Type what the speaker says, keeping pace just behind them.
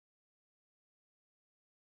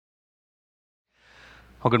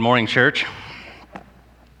Well, good morning, church.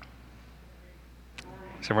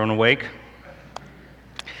 Is everyone awake?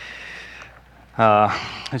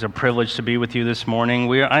 It's a privilege to be with you this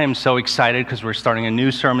morning. I am so excited because we're starting a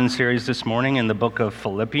new sermon series this morning in the book of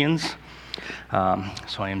Philippians.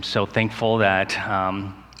 So I am so thankful that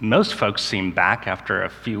most folks seem back after a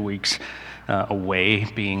few weeks away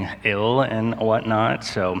being ill and whatnot.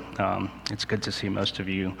 So it's good to see most of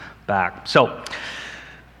you back. So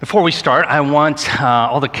before we start, I want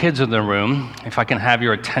all the kids in the room, if I can have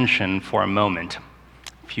your attention for a moment.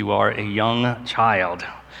 If you are a young child.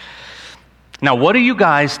 Now, what do you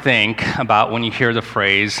guys think about when you hear the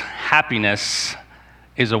phrase, happiness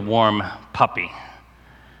is a warm puppy?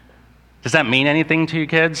 Does that mean anything to you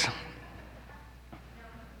kids?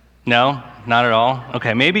 No? Not at all?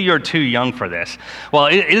 Okay, maybe you're too young for this. Well,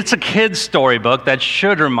 it's a kid's storybook that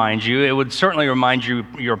should remind you, it would certainly remind you,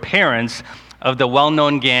 your parents, of the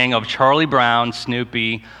well-known gang of Charlie Brown,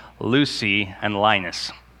 Snoopy, Lucy, and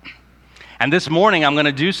Linus. And this morning, I'm going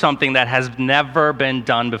to do something that has never been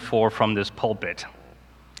done before from this pulpit.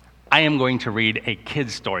 I am going to read a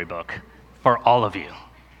kid's storybook for all of you.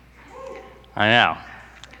 I know.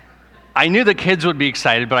 I knew the kids would be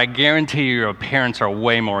excited, but I guarantee you your parents are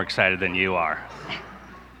way more excited than you are.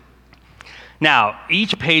 Now,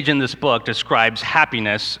 each page in this book describes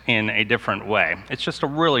happiness in a different way. It's just a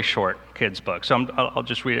really short kid's book, so I'll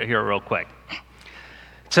just read it here real quick.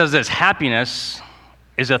 It says this: happiness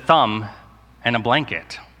is a thumb and a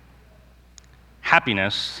blanket.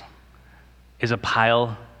 Happiness is a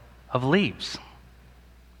pile of leaves.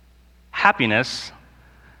 Happiness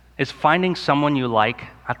is finding someone you like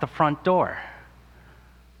at the front door.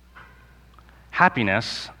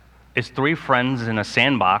 Happiness is 3 friends in a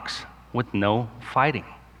sandbox with no fighting.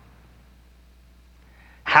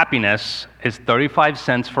 Happiness is 35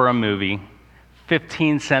 cents for a movie,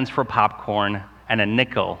 15 cents for popcorn, and a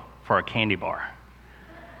nickel for a candy bar.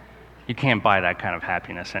 You can't buy that kind of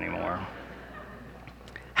happiness anymore.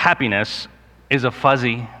 Happiness is a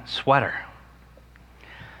fuzzy sweater.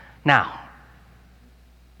 Now,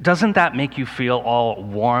 doesn't that make you feel all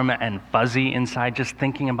warm and fuzzy inside just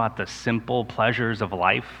thinking about the simple pleasures of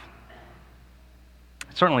life?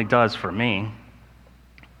 It certainly does for me.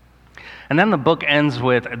 And then the book ends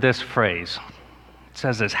with this phrase. It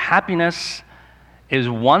says this: happiness is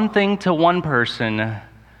one thing to one person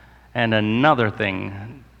and another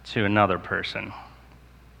thing to another person.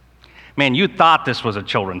 Man, you thought this was a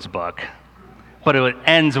children's book, but it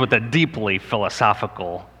ends with a deeply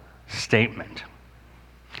philosophical statement.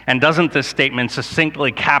 And doesn't this statement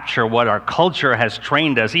succinctly capture what our culture has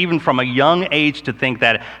trained us, even from a young age, to think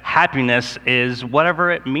that happiness is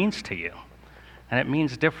whatever it means to you? And it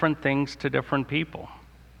means different things to different people.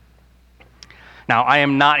 Now, I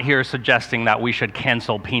am not here suggesting that we should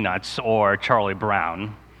cancel Peanuts or Charlie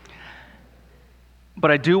Brown,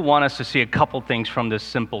 but I do want us to see a couple things from this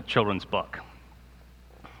simple children's book.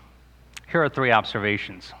 Here are 3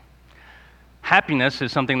 observations. Happiness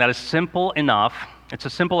is something that is simple enough. It's a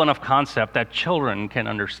simple enough concept that children can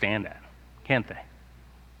understand it, can't they?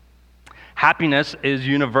 Happiness is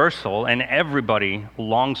universal and everybody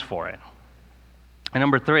longs for it. And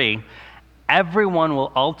number 3, everyone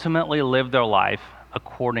will ultimately live their life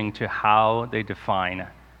according to how they define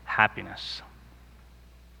happiness.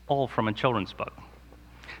 All from a children's book.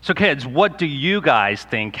 So kids, what do you guys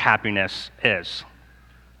think happiness is?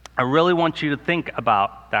 I really want you to think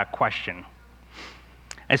about that question,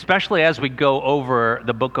 especially as we go over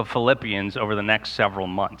the book of Philippians over the next several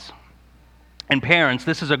months. And parents,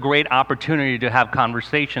 this is a great opportunity to have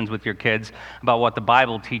conversations with your kids about what the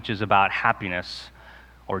Bible teaches about happiness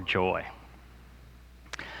or joy.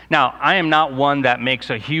 Now, I am not one that makes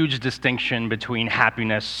a huge distinction between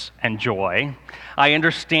happiness and joy. I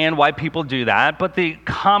understand why people do that, but the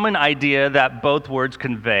common idea that both words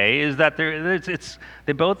convey is that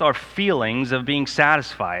they both are feelings of being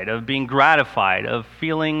satisfied, of being gratified, of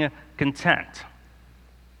feeling content.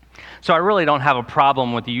 So I really don't have a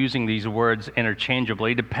problem with using these words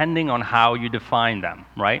interchangeably, depending on how you define them,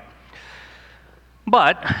 right?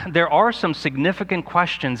 But there are some significant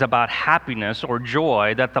questions about happiness or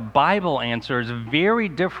joy that the Bible answers very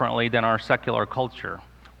differently than our secular culture,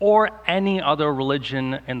 or any other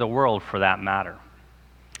religion in the world for that matter.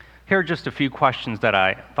 Here are just a few questions that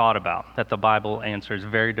I thought about that the Bible answers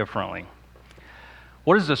very differently.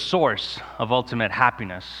 What is the source of ultimate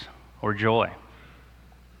happiness or joy?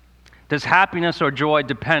 Does happiness or joy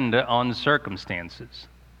depend on circumstances?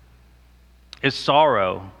 Is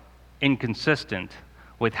sorrow inconsistent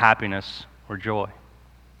with happiness or joy?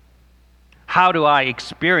 How do I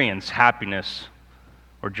experience happiness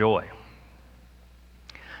or joy?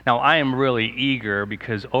 Now, I am really eager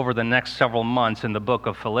because over the next several months in the book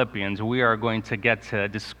of Philippians, we are going to get to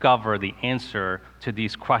discover the answer to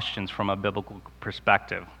these questions from a biblical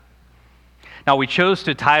perspective. Now, we chose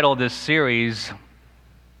to title this series,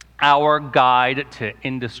 Our Guide to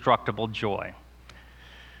Indestructible Joy.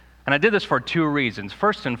 And I did this for two reasons.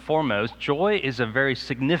 First and foremost, joy is a very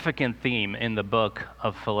significant theme in the book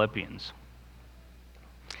of Philippians.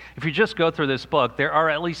 If you just go through this book, there are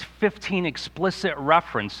at least 15 explicit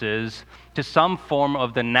references to some form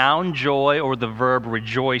of the noun joy or the verb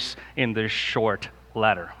rejoice in this short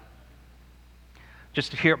letter.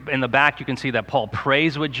 Just here in the back, you can see that Paul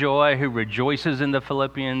prays with joy, he rejoices in the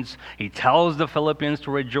Philippians. He tells the Philippians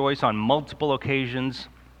to rejoice on multiple occasions.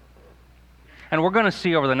 And we're going to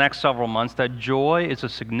see over the next several months that joy is a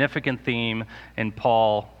significant theme in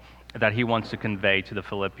Paul that he wants to convey to the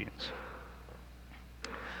Philippians.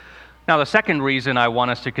 Now, the second reason I want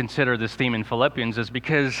us to consider this theme in Philippians is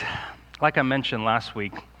because, like I mentioned last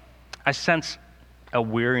week, I sense a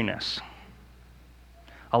weariness,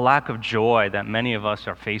 a lack of joy that many of us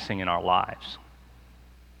are facing in our lives.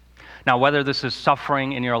 Now, whether this is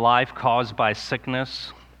suffering in your life caused by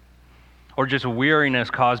sickness, or just weariness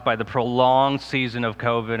caused by the prolonged season of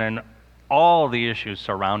COVID and all the issues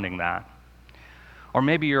surrounding that, or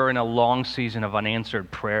maybe you're in a long season of unanswered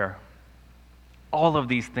prayer, all of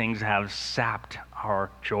these things have sapped our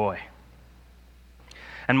joy.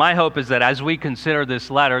 And my hope is that as we consider this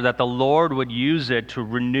letter, that the Lord would use it to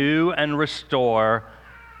renew and restore,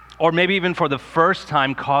 or maybe even for the first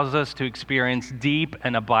time cause us to experience deep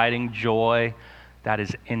and abiding joy that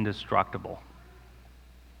is indestructible.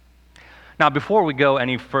 Now, before we go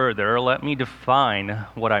any further, let me define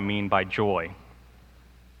what I mean by joy.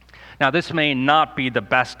 Now, this may not be the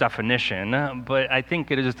best definition, but I think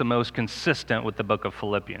it is the most consistent with the book of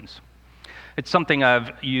Philippians. It's something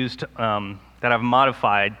I've used, that I've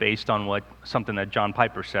modified based on something that John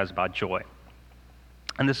Piper says about joy.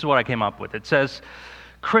 And this is what I came up with. It says,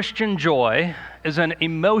 Christian joy is an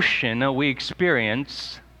emotion we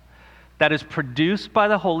experience that is produced by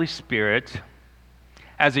the Holy Spirit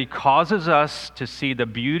as He causes us to see the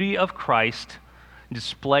beauty of Christ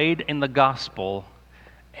displayed in the gospel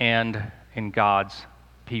and in God's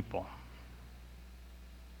people.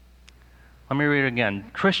 Let me read it again.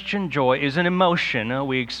 Christian joy is an emotion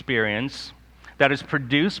we experience that is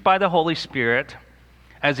produced by the Holy Spirit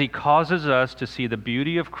as He causes us to see the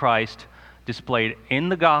beauty of Christ displayed in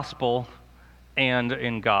the gospel and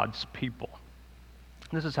in God's people.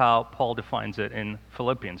 This is how Paul defines it in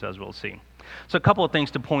Philippians, as we'll see. So a couple of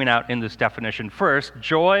things to point out in this definition. First,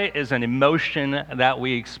 joy is an emotion that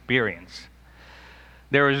we experience.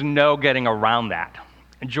 There is no getting around that.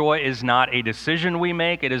 Joy is not a decision we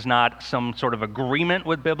make. It is not some sort of agreement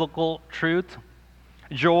with biblical truth.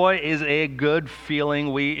 Joy is a good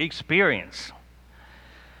feeling we experience.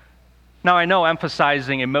 Now, I know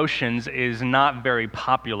emphasizing emotions is not very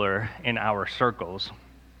popular in our circles,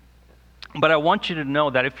 but I want you to know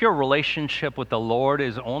that if your relationship with the Lord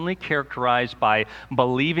is only characterized by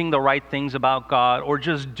believing the right things about God or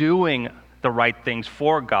just doing the right things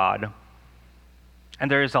for God, and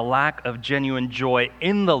there is a lack of genuine joy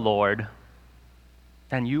in the Lord,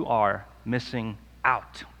 then you are missing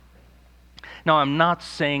out. Now, I'm not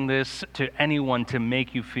saying this to anyone to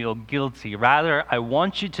make you feel guilty. Rather, I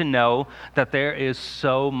want you to know that there is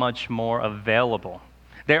so much more available.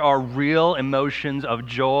 There are real emotions of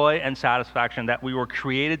joy and satisfaction that we were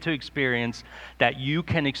created to experience that you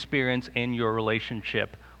can experience in your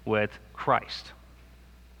relationship with Christ.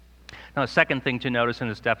 Now, the second thing to notice in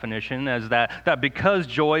this definition is that because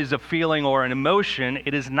joy is a feeling or an emotion,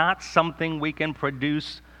 it is not something we can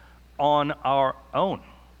produce on our own.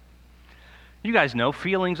 You guys know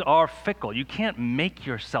feelings are fickle. You can't make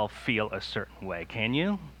yourself feel a certain way, can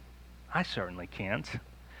you? I certainly can't.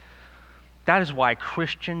 That is why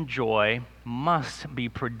Christian joy must be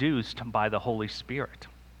produced by the Holy Spirit.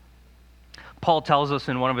 Paul tells us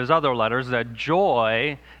in one of his other letters that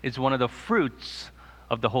joy is one of the fruits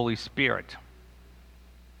of the Holy Spirit.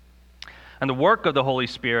 And the work of the Holy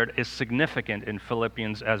Spirit is significant in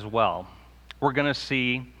Philippians as well. We're going to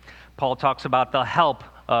see Paul talks about the help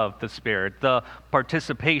of the Spirit, the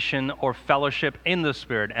participation or fellowship in the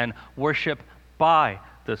Spirit, and worship by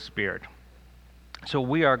the Spirit. So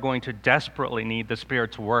we are going to desperately need the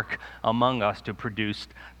Spirit's work among us to produce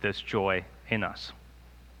this joy in us.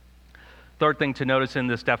 Third thing to notice in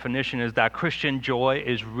this definition is that Christian joy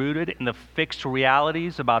is rooted in the fixed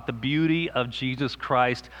realities about the beauty of Jesus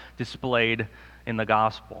Christ displayed in the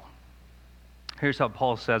gospel. Here's how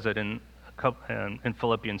Paul says it in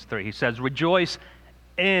Philippians 3. He says, "Rejoice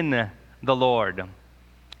in the Lord."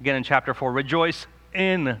 Again in chapter 4, "Rejoice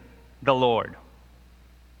in the Lord.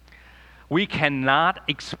 We cannot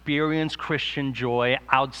experience Christian joy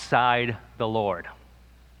outside the Lord.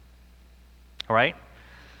 All right?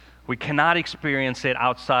 We cannot experience it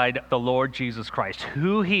outside the Lord Jesus Christ,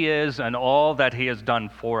 who He is and all that He has done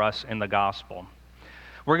for us in the gospel.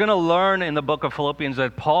 We're going to learn in the book of Philippians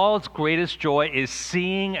that Paul's greatest joy is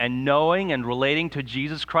seeing and knowing and relating to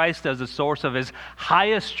Jesus Christ as the source of his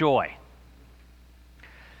highest joy.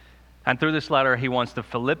 And through this letter, he wants the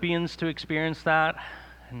Philippians to experience that,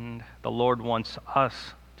 and the Lord wants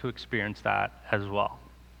us to experience that as well.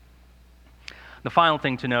 The final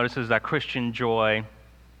thing to notice is that Christian joy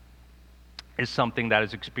is something that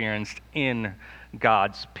is experienced in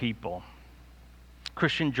God's people.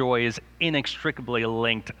 Christian joy is inextricably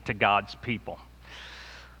linked to God's people.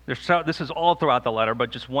 This is all throughout the letter,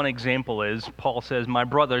 but just one example is Paul says, "My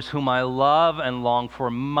brothers, whom I love and long for,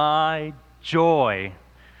 my joy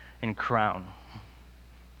and crown."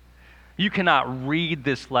 You cannot read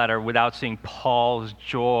this letter without seeing Paul's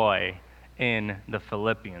joy in the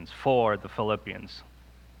Philippians, for the Philippians.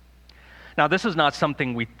 Now, this is not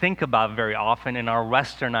something we think about very often in our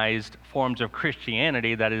westernized forms of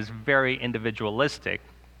Christianity that is very individualistic.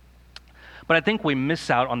 But I think we miss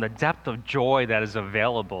out on the depth of joy that is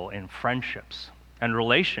available in friendships and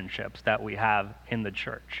relationships that we have in the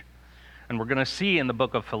church. And we're going to see in the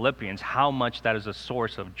book of Philippians how much that is a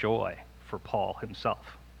source of joy for Paul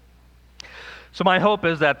himself. So my hope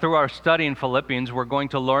is that through our study in Philippians, we're going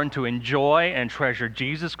to learn to enjoy and treasure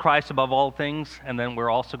Jesus Christ above all things, and then we're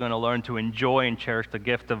also going to learn to enjoy and cherish the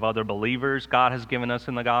gift of other believers God has given us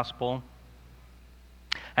in the gospel,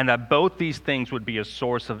 and that both these things would be a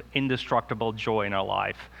source of indestructible joy in our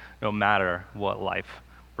life, no matter what life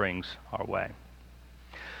brings our way.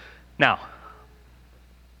 Now,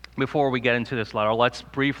 before we get into this letter, let's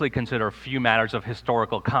briefly consider a few matters of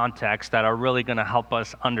historical context that are really going to help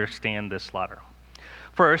us understand this letter.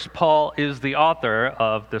 First, Paul is the author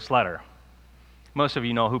of this letter. Most of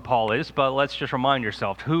you know who Paul is, but let's just remind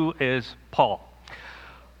yourself, who is Paul?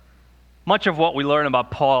 Much of what we learn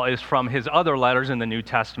about Paul is from his other letters in the New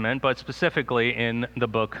Testament, but specifically in the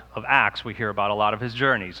book of Acts, we hear about a lot of his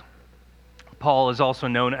journeys. Paul is also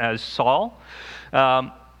known as Saul.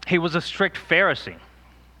 He was a strict Pharisee.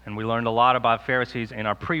 And we learned a lot about Pharisees in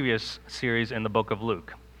our previous series in the book of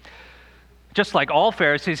Luke. Just like all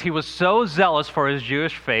Pharisees, he was so zealous for his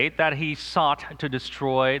Jewish faith that he sought to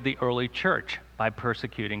destroy the early church by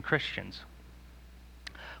persecuting Christians.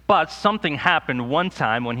 But something happened one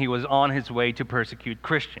time when he was on his way to persecute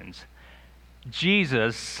Christians.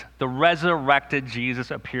 Jesus, the resurrected Jesus,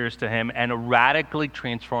 appears to him and radically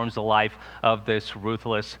transforms the life of this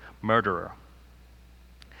ruthless murderer.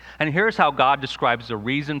 And here's how God describes the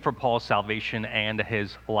reason for Paul's salvation and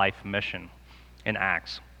his life mission in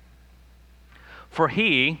Acts. "For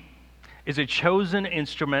he is a chosen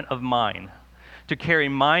instrument of mine to carry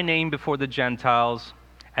my name before the Gentiles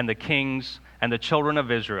and the kings and the children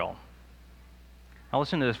of Israel." Now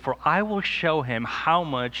listen to this. "For I will show him how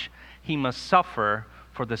much he must suffer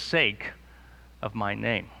for the sake of my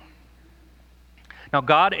name." Now,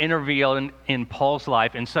 God intervened in Paul's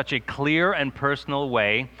life in such a clear and personal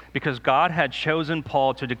way because God had chosen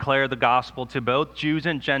Paul to declare the gospel to both Jews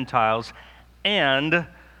and Gentiles and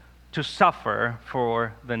to suffer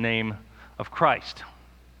for the name of Christ.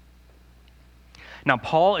 Now,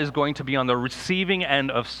 Paul is going to be on the receiving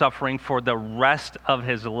end of suffering for the rest of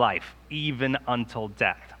his life, even until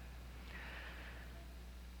death.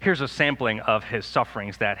 Here's a sampling of his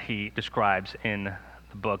sufferings that he describes in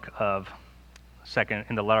the book of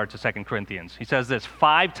in the letter to 2 Corinthians. He says this: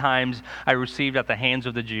 "5 times I received at the hands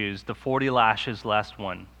of the Jews the 40 lashes less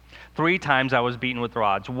one. 3 times I was beaten with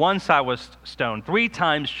rods. Once I was stoned. 3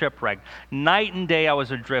 times shipwrecked. Night and day I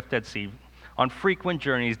was adrift at sea, on frequent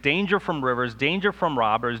journeys, danger from rivers, danger from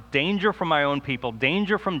robbers, danger from my own people,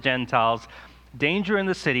 danger from Gentiles, danger in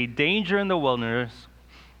the city, danger in the wilderness."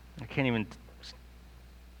 I can't even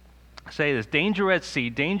say this. "Danger at sea,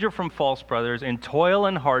 danger from false brothers, in toil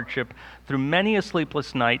and hardship, through many a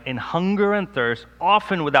sleepless night, in hunger and thirst,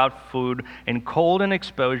 often without food, in cold and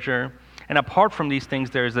exposure. And apart from these things,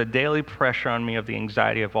 there is a daily pressure on me of the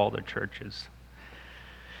anxiety of all the churches."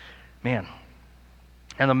 Man.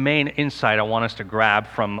 And the main insight I want us to grab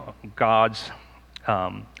from God's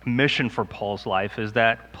mission for Paul's life is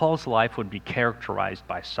that Paul's life would be characterized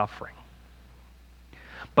by suffering.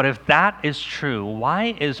 But if that is true,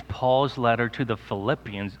 why is Paul's letter to the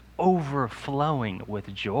Philippians overflowing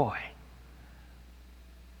with joy?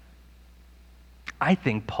 I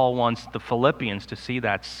think Paul wants the Philippians to see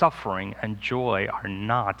that suffering and joy are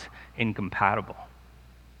not incompatible.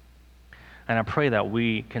 And I pray that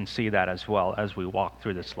we can see that as well as we walk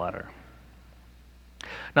through this letter.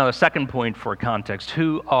 Now, the second point for context,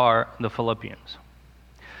 who are the Philippians?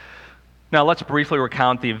 Now, let's briefly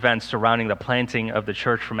recount the events surrounding the planting of the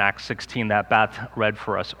church from Acts 16 that Beth read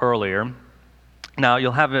for us earlier. Now,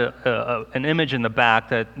 you'll have an image in the back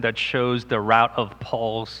that shows the route of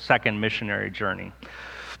Paul's second missionary journey.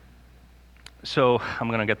 So I'm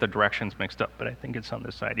going to get the directions mixed up, but I think it's on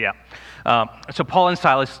this side, yeah. So Paul and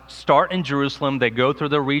Silas start in Jerusalem. They go through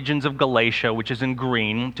the regions of Galatia, which is in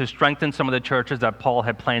green, to strengthen some of the churches that Paul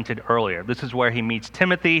had planted earlier. This is where he meets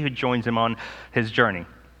Timothy, who joins him on his journey.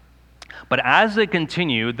 But as they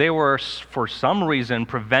continue, they were, for some reason,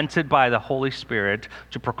 prevented by the Holy Spirit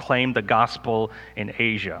to proclaim the gospel in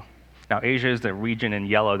Asia. Now, Asia is the region in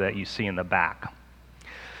yellow that you see in the back.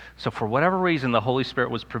 So for whatever reason, the Holy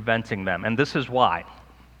Spirit was preventing them, and this is why.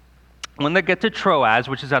 When they get to Troas,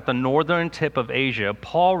 which is at the northern tip of Asia,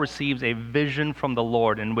 Paul receives a vision from the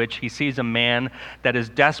Lord in which he sees a man that is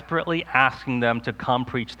desperately asking them to come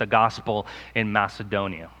preach the gospel in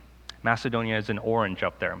Macedonia. Macedonia is an orange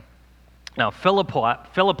up there. Now,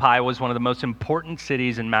 Philippi was one of the most important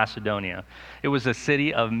cities in Macedonia. It was a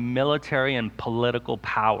city of military and political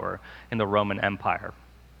power in the Roman Empire.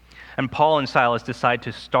 And Paul and Silas decide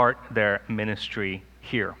to start their ministry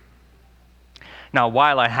here. Now,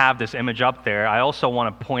 while I have this image up there, I also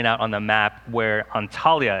want to point out on the map where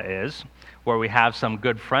Antalya is, where we have some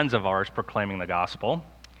good friends of ours proclaiming the gospel.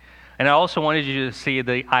 And I also wanted you to see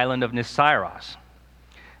the island of Nisyros.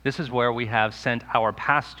 This is where we have sent our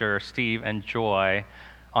pastor, Steve and Joy,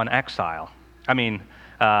 on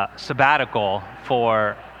sabbatical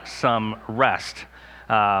for some rest.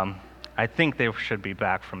 I think they should be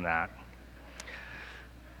back from that.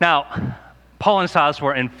 Now, Paul and Silas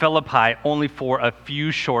were in Philippi only for a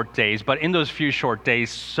few short days, but in those few short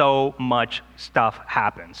days, so much stuff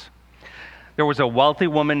happens. There was a wealthy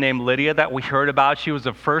woman named Lydia that we heard about. She was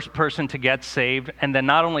the first person to get saved, and then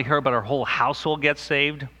not only her, but her whole household gets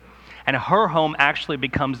saved. And her home actually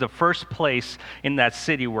becomes the first place in that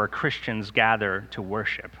city where Christians gather to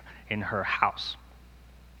worship, in her house.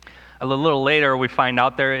 A little later, we find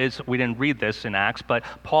out we didn't read this in Acts, but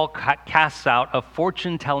Paul casts out a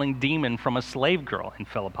fortune-telling demon from a slave girl in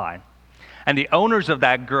Philippi. And the owners of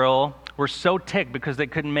that girl were so ticked because they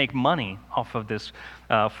couldn't make money off of this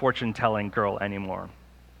fortune-telling girl anymore.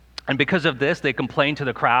 And because of this, they complained to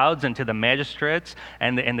the crowds and to the magistrates,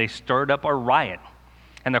 and they stirred up a riot.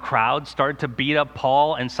 And the crowd started to beat up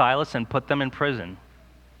Paul and Silas and put them in prison.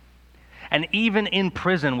 And even in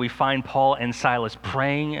prison, we find Paul and Silas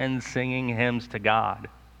praying and singing hymns to God.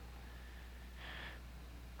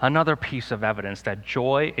 Another piece of evidence that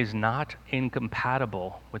joy is not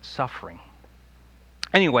incompatible with suffering.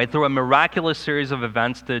 Anyway, through a miraculous series of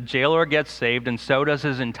events, the jailer gets saved, and so does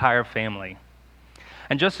his entire family.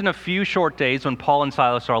 And just in a few short days, when Paul and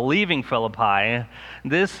Silas are leaving Philippi,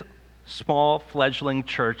 this small fledgling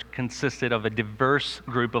church consisted of a diverse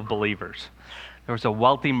group of believers. There was a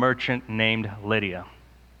wealthy merchant named Lydia,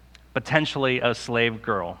 potentially a slave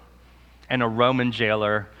girl, and a Roman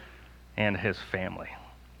jailer and his family.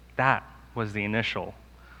 That was the initial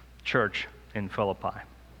church in Philippi.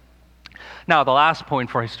 Now, the last point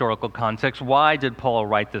for historical context, why did Paul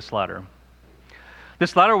write this letter?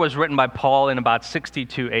 This letter was written by Paul in about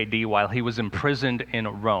 62 AD while he was imprisoned in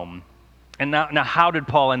Rome. And now how did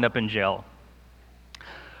Paul end up in jail?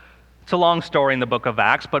 It's a long story in the book of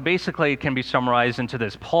Acts, but basically it can be summarized into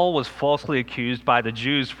this. Paul was falsely accused by the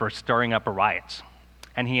Jews for stirring up riots,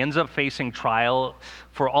 and he ends up facing trial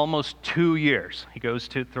for almost 2 years. He goes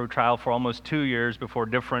through trial for almost 2 years before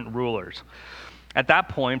different rulers. At that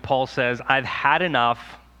point, Paul says, "I've had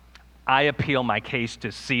enough. I appeal my case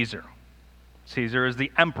to Caesar." Caesar is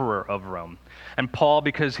the emperor of Rome. And Paul,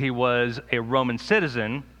 because he was a Roman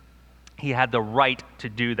citizen, he had the right to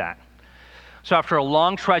do that. So after a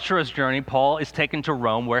long, treacherous journey, Paul is taken to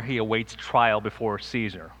Rome where he awaits trial before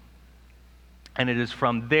Caesar. And it is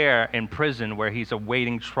from there in prison where he's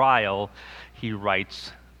awaiting trial, he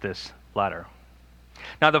writes this letter.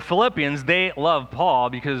 Now the Philippians, they love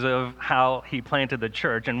Paul because of how he planted the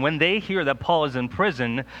church. And when they hear that Paul is in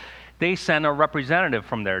prison, they send a representative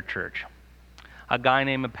from their church, a guy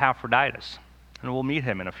named Epaphroditus. And we'll meet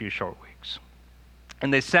him in a few short weeks.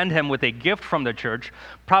 And they send him with a gift from the church,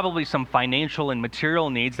 probably some financial and material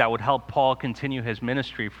needs that would help Paul continue his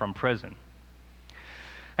ministry from prison.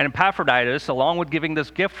 And Epaphroditus, along with giving this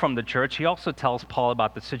gift from the church, he also tells Paul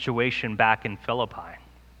about the situation back in Philippi.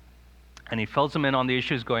 And he fills him in on the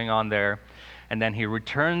issues going on there, and then he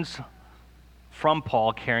returns from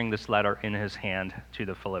Paul carrying this letter in his hand to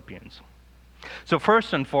the Philippians. So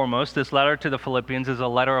first and foremost, this letter to the Philippians is a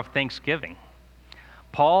letter of thanksgiving.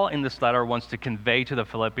 Paul in this letter wants to convey to the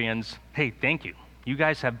Philippians, hey, thank you. You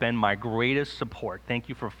guys have been my greatest support. Thank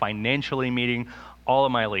you for financially meeting all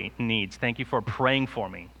of my needs. Thank you for praying for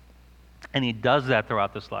me. And he does that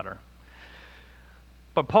throughout this letter.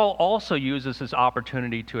 But Paul also uses this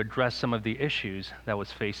opportunity to address some of the issues that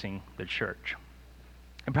was facing the church.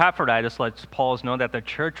 Epaphroditus lets Paul know that the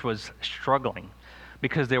church was struggling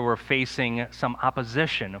because they were facing some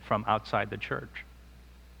opposition from outside the church.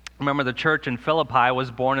 Remember, the church in Philippi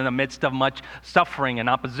was born in the midst of much suffering and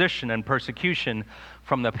opposition and persecution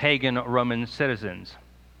from the pagan Roman citizens.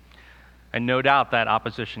 And no doubt that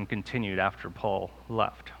opposition continued after Paul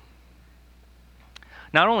left.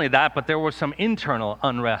 Not only that, but there was some internal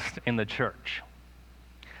unrest in the church.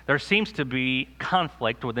 There seems to be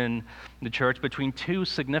conflict within the church between two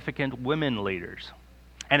significant women leaders,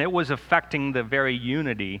 and it was affecting the very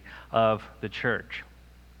unity of the church.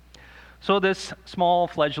 So this small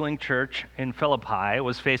fledgling church in Philippi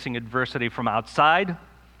was facing adversity from outside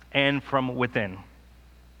and from within.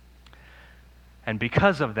 And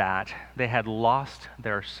because of that, they had lost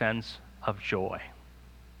their sense of joy.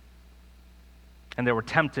 And they were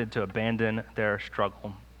tempted to abandon their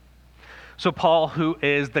struggle. So Paul, who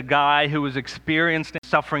is the guy who has experienced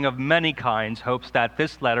suffering of many kinds, hopes that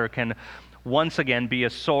this letter can once again be a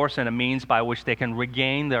source and a means by which they can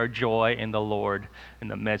regain their joy in the Lord in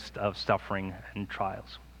the midst of suffering and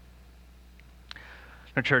trials.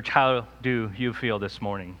 Now, church, how do you feel this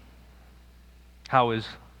morning? How is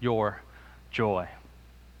your joy?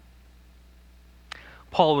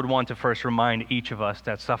 Paul would want to first remind each of us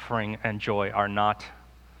that suffering and joy are not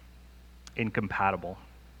incompatible.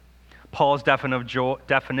 Paul's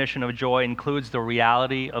definition of joy includes the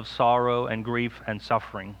reality of sorrow and grief and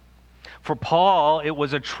suffering. For Paul, it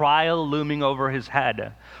was a trial looming over his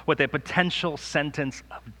head with a potential sentence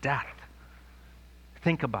of death.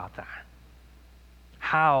 Think about that.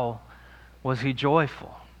 How was he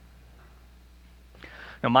joyful?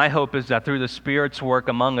 Now, my hope is that through the Spirit's work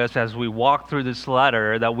among us as we walk through this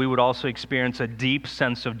letter, that we would also experience a deep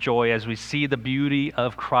sense of joy as we see the beauty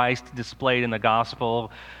of Christ displayed in the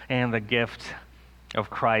gospel and the gift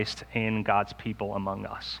of Christ in God's people among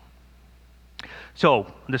us. So,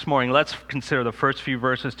 this morning, let's consider the first few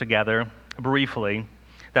verses together briefly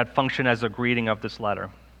that function as a greeting of this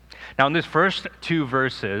letter. Now, in these first two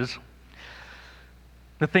verses,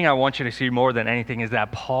 the thing I want you to see more than anything is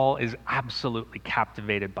that Paul is absolutely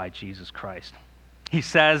captivated by Jesus Christ. He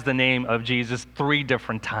says the name of Jesus 3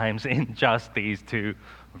 different times in just these 2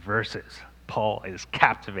 verses. Paul is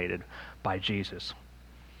captivated by Jesus.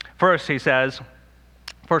 First, he says,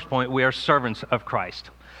 first point, we are servants of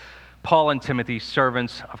Christ. Paul and Timothy,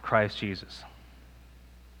 servants of Christ Jesus.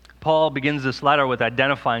 Paul begins this letter with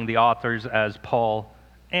identifying the authors as Paul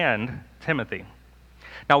and Timothy.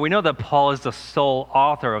 Now, we know that Paul is the sole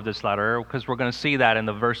author of this letter because we're going to see that in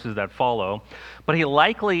the verses that follow. But he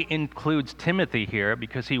likely includes Timothy here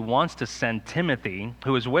because he wants to send Timothy,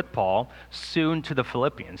 who is with Paul, soon to the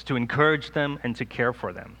Philippians to encourage them and to care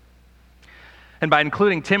for them. And by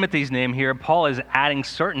including Timothy's name here, Paul is adding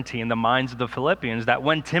certainty in the minds of the Philippians that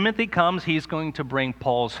when Timothy comes, he's going to bring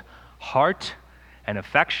Paul's heart and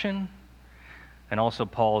affection and also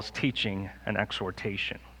Paul's teaching and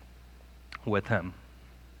exhortation with him.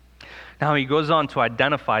 Now, he goes on to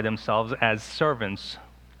identify themselves as servants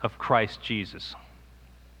of Christ Jesus.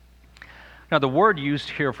 Now, the word used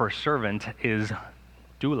here for servant is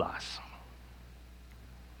doulos.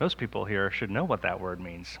 Most people here should know what that word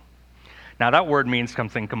means. Now, that word means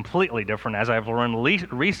something completely different, as I've learned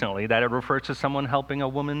recently, that it refers to someone helping a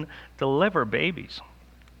woman deliver babies.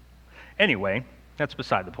 Anyway, that's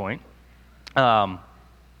beside the point.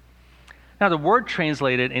 Now, the word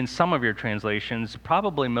translated in some of your translations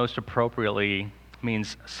probably most appropriately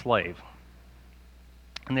means slave.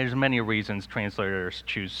 And there's many reasons translators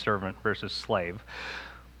choose servant versus slave.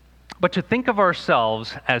 But to think of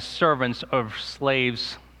ourselves as servants of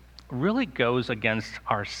slaves really goes against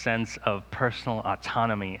our sense of personal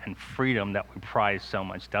autonomy and freedom that we prize so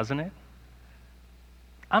much, doesn't it?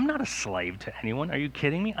 I'm not a slave to anyone. Are you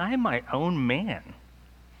kidding me? I am my own man.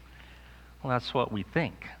 Well, that's what we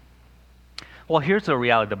think. Well, here's the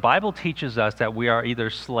reality. The Bible teaches us that we are either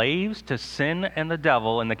slaves to sin and the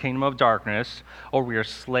devil in the kingdom of darkness, or we are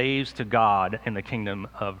slaves to God in the kingdom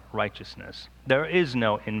of righteousness. There is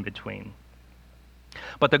no in between.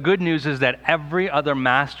 But the good news is that every other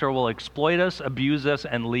master will exploit us, abuse us,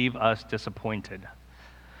 and leave us disappointed.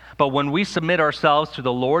 But when we submit ourselves to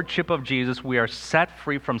the lordship of Jesus, we are set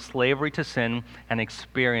free from slavery to sin and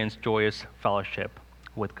experience joyous fellowship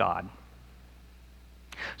with God.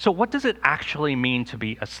 So, what does it actually mean to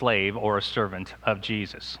be a slave or a servant of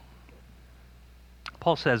Jesus?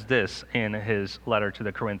 Paul says this in his letter to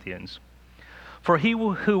the Corinthians. For he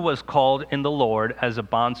who was called in the Lord as a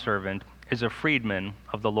bondservant is a freedman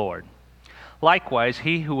of the Lord. Likewise,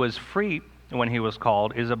 he who was free when he was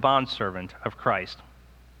called is a bondservant of Christ.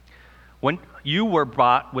 When you were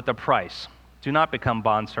bought with a price, do not become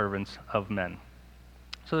bondservants of men.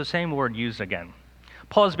 So the same word used again.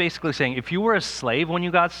 Paul is basically saying, if you were a slave when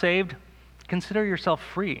you got saved, consider yourself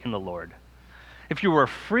free in the Lord. If you were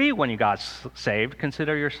free when you got saved,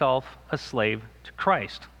 consider yourself a slave to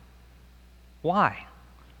Christ. Why?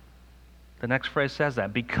 The next phrase says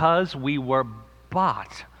that. Because we were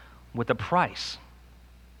bought with a price.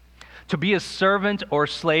 To be a servant or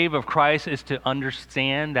slave of Christ is to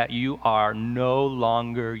understand that you are no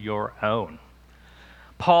longer your own.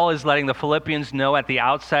 Paul is letting the Philippians know at the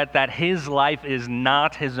outset that his life is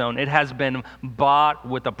not his own. It has been bought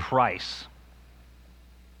with a price.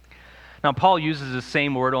 Now, Paul uses the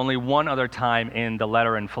same word only one other time in the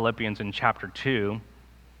letter in Philippians in chapter 2.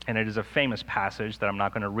 And it is a famous passage that I'm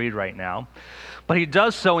not going to read right now. But he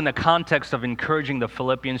does so in the context of encouraging the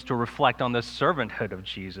Philippians to reflect on the servanthood of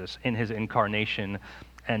Jesus in his incarnation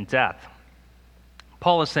and death.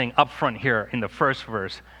 Paul is saying up front here in the first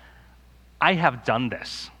verse, I have done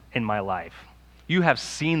this in my life. You have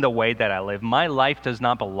seen the way that I live. My life does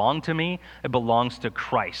not belong to me. It belongs to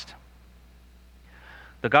Christ.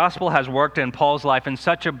 The gospel has worked in Paul's life in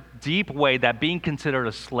such a deep way that being considered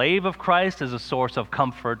a slave of Christ is a source of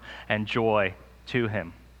comfort and joy to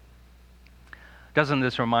him. Doesn't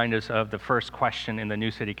this remind us of the first question in the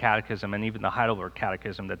New City Catechism and even the Heidelberg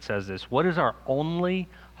Catechism that says this? What is our only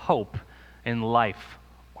hope in life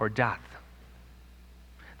or death?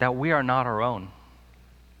 That we are not our own.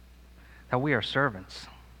 That we are servants.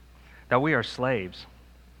 That we are slaves.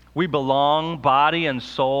 We belong, body and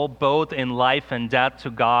soul, both in life and death, to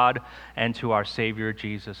God and to our Savior,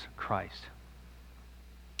 Jesus Christ.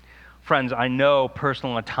 Friends, I know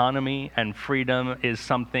personal autonomy and freedom is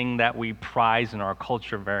something that we prize in our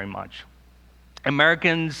culture very much.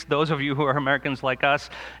 Americans, those of you who are Americans like us,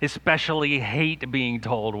 especially hate being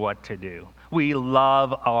told what to do. We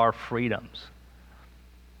love our freedoms.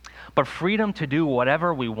 But freedom to do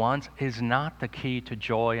whatever we want is not the key to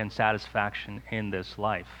joy and satisfaction in this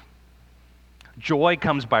life. Joy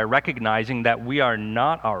comes by recognizing that we are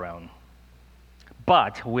not our own,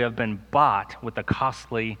 but we have been bought with the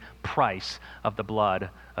costly price of the blood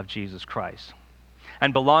of Jesus Christ.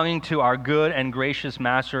 And belonging to our good and gracious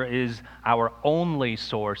Master is our only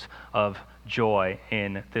source of joy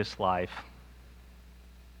in this life.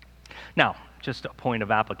 Now, just a point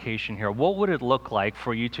of application here. What would it look like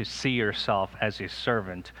for you to see yourself as a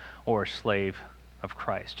servant or a slave of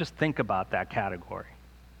Christ? Just think about that category.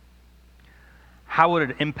 How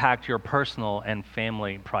would it impact your personal and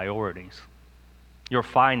family priorities? Your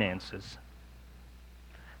finances?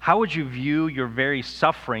 How would you view your very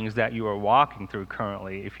sufferings that you are walking through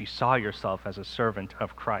currently if you saw yourself as a servant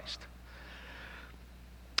of Christ?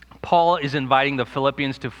 Paul is inviting the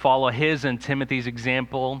Philippians to follow his and Timothy's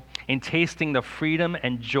example in tasting the freedom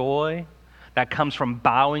and joy that comes from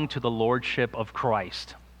bowing to the lordship of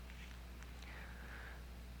Christ.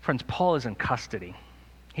 Friends, Paul is in custody.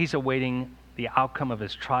 He's awaiting the outcome of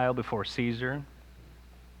his trial before Caesar.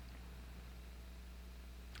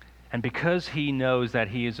 And because he knows that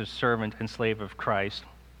he is a servant and slave of Christ,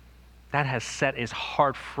 that has set his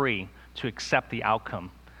heart free to accept the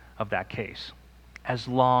outcome of that case, as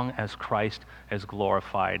long as Christ is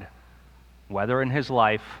glorified, whether in his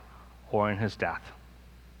life or in his death.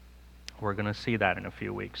 We're going to see that in a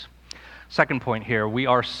few weeks. Second point here, we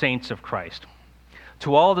are saints of Christ.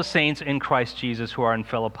 To all the saints in Christ Jesus who are in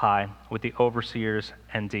Philippi with the overseers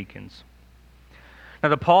and deacons.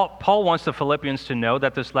 Now, Paul wants the Philippians to know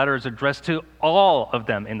that this letter is addressed to all of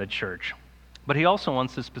them in the church, but he also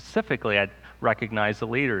wants to specifically recognize the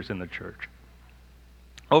leaders in the church.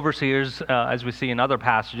 Overseers, as we see in other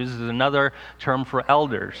passages, is another term for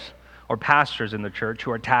elders or pastors in the church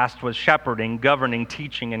who are tasked with shepherding, governing,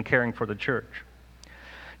 teaching, and caring for the church.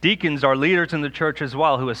 Deacons are leaders in the church as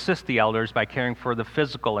well who assist the elders by caring for the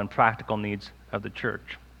physical and practical needs of the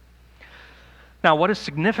church. Now, what is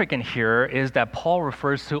significant here is that Paul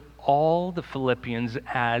refers to all the Philippians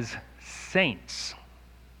as saints.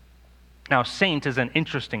 Now, saint is an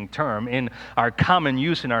interesting term. In our common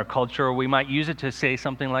use in our culture, we might use it to say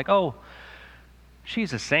something like, oh,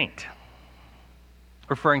 she's a saint,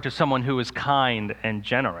 referring to someone who is kind and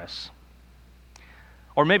generous.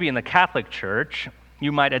 Or maybe in the Catholic Church,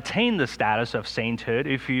 You might attain the status of sainthood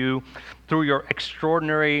if you, through your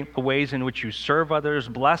extraordinary ways in which you serve others,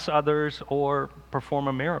 bless others, or perform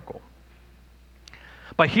a miracle.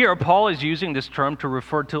 But here, Paul is using this term to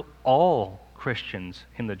refer to all Christians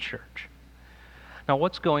in the church. Now,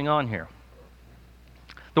 what's going on here?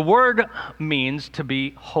 The word means to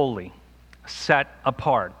be holy, set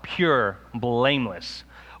apart, pure, blameless,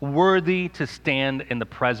 worthy to stand in the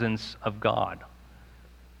presence of God.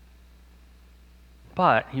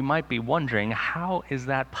 But you might be wondering, how is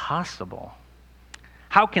that possible?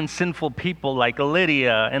 How can sinful people like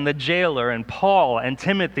Lydia and the jailer and Paul and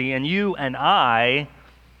Timothy and you and I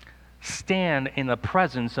stand in the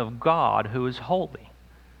presence of God who is holy?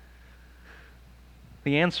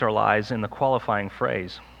 The answer lies in the qualifying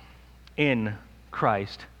phrase, in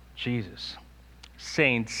Christ Jesus.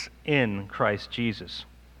 Saints in Christ Jesus.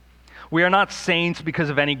 We are not saints because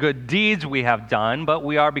of any good deeds we have done, but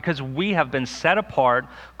we are because we have been set apart,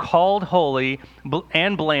 called holy,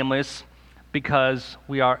 and blameless because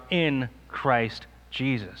we are in Christ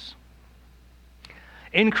Jesus.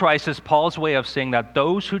 In Christ is Paul's way of saying that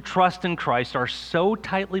those who trust in Christ are so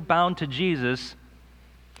tightly bound to Jesus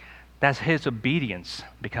that his obedience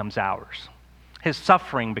becomes ours. His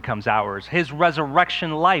suffering becomes ours. His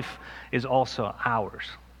resurrection life is also ours.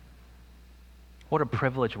 What a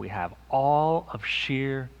privilege we have, all of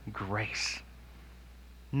sheer grace.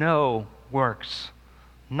 No works,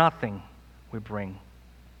 nothing we bring.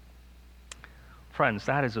 Friends,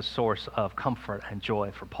 that is a source of comfort and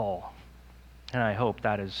joy for Paul. And I hope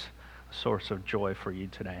that is a source of joy for you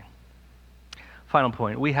today. Final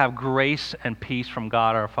point, we have grace and peace from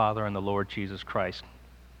God our Father and the Lord Jesus Christ.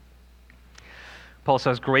 Paul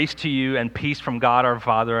says, grace to you and peace from God our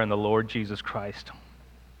Father and the Lord Jesus Christ.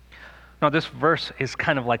 Now, this verse is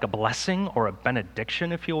kind of like a blessing or a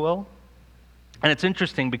benediction, if you will. And it's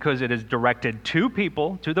interesting because it is directed to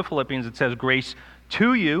people, to the Philippians. It says grace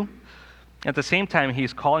to you. At the same time,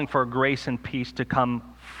 he's calling for grace and peace to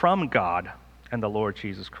come from God and the Lord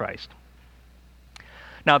Jesus Christ.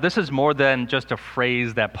 Now, this is more than just a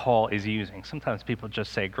phrase that Paul is using. Sometimes people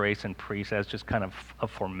just say grace and peace as just kind of a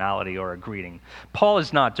formality or a greeting. Paul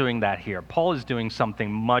is not doing that here. Paul is doing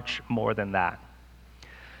something much more than that.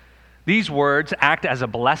 These words act as a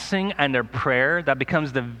blessing and a prayer that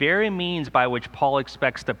becomes the very means by which Paul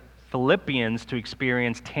expects the Philippians to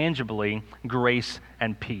experience tangibly grace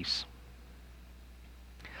and peace.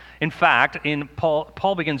 In fact,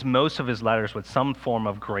 Paul begins most of his letters with some form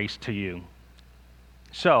of grace to you.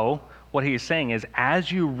 So, what he is saying is,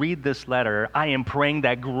 as you read this letter, I am praying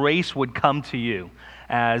that grace would come to you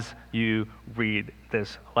as you read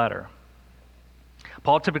this letter.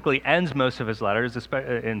 Paul typically ends most of his letters.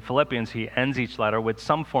 In Philippians, he ends each letter with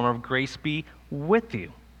some form of grace be with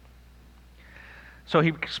you. So he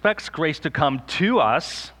expects grace to come to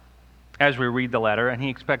us as we read the letter, and he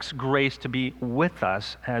expects grace to be with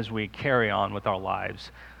us as we carry on with our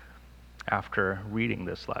lives after reading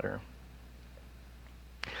this letter.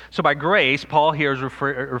 So by grace, Paul here is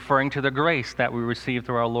referring to the grace that we receive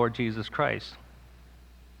through our Lord Jesus Christ,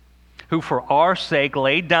 who for our sake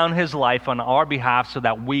laid down his life on our behalf so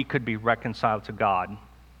that we could be reconciled to God.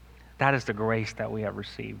 That is the grace that we have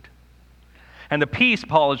received. And the peace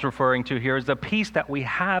Paul is referring to here is the peace that we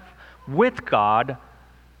have with God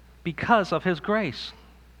because of his grace.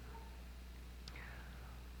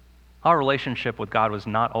 Our relationship with God was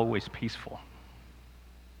not always peaceful.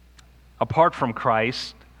 Apart from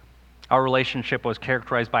Christ, our relationship was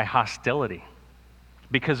characterized by hostility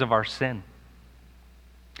because of our sin.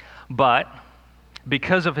 But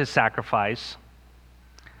because of his sacrifice,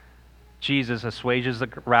 Jesus assuages the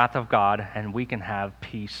wrath of God, and we can have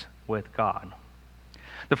peace with God.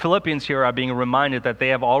 The Philippians here are being reminded that they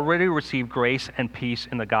have already received grace and peace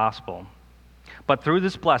in the gospel. But through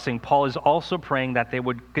this blessing, Paul is also praying that they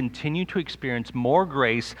would continue to experience more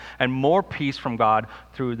grace and more peace from God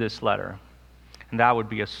through this letter. And that would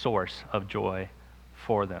be a source of joy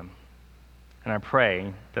for them. And I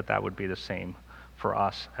pray that that would be the same for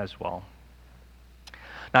us as well.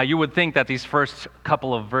 Now, you would think that these first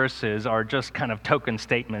couple of verses are just kind of token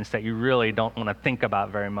statements that you really don't want to think about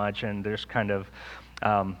very much, and there's kind of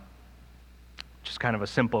just kind of a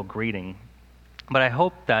simple greeting. But I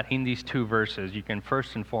hope that in these two verses, you can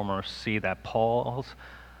first and foremost see that Paul's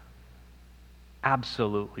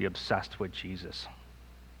absolutely obsessed with Jesus.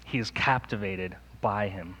 He is captivated by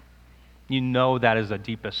him. You know that is the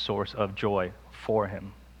deepest source of joy for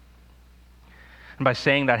him. And by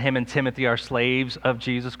saying that him and Timothy are slaves of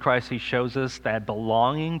Jesus Christ, he shows us that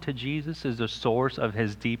belonging to Jesus is the source of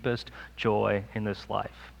his deepest joy in this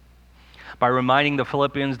life. By reminding the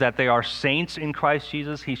Philippians that they are saints in Christ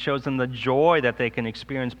Jesus, he shows them the joy that they can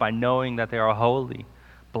experience by knowing that they are holy,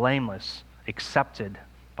 blameless, accepted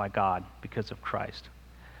by God because of Christ.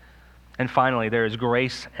 And finally, there is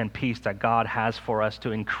grace and peace that God has for us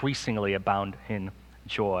to increasingly abound in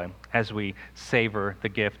joy as we savor the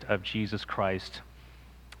gift of Jesus Christ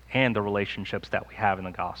and the relationships that we have in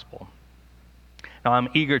the gospel. Now, I'm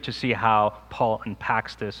eager to see how Paul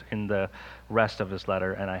unpacks this in the rest of his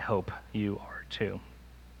letter, and I hope you are too.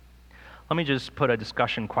 Let me just put a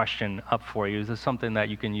discussion question up for you. Is this something that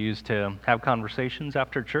you can use to have conversations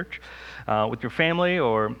after church with your family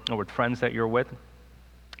or with friends that you're with?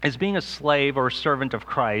 Is being a slave or a servant of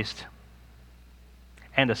Christ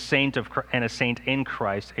and a saint in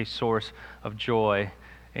Christ a source of joy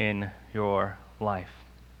in your life?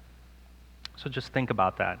 So just think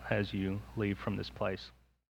about that as you leave from this place.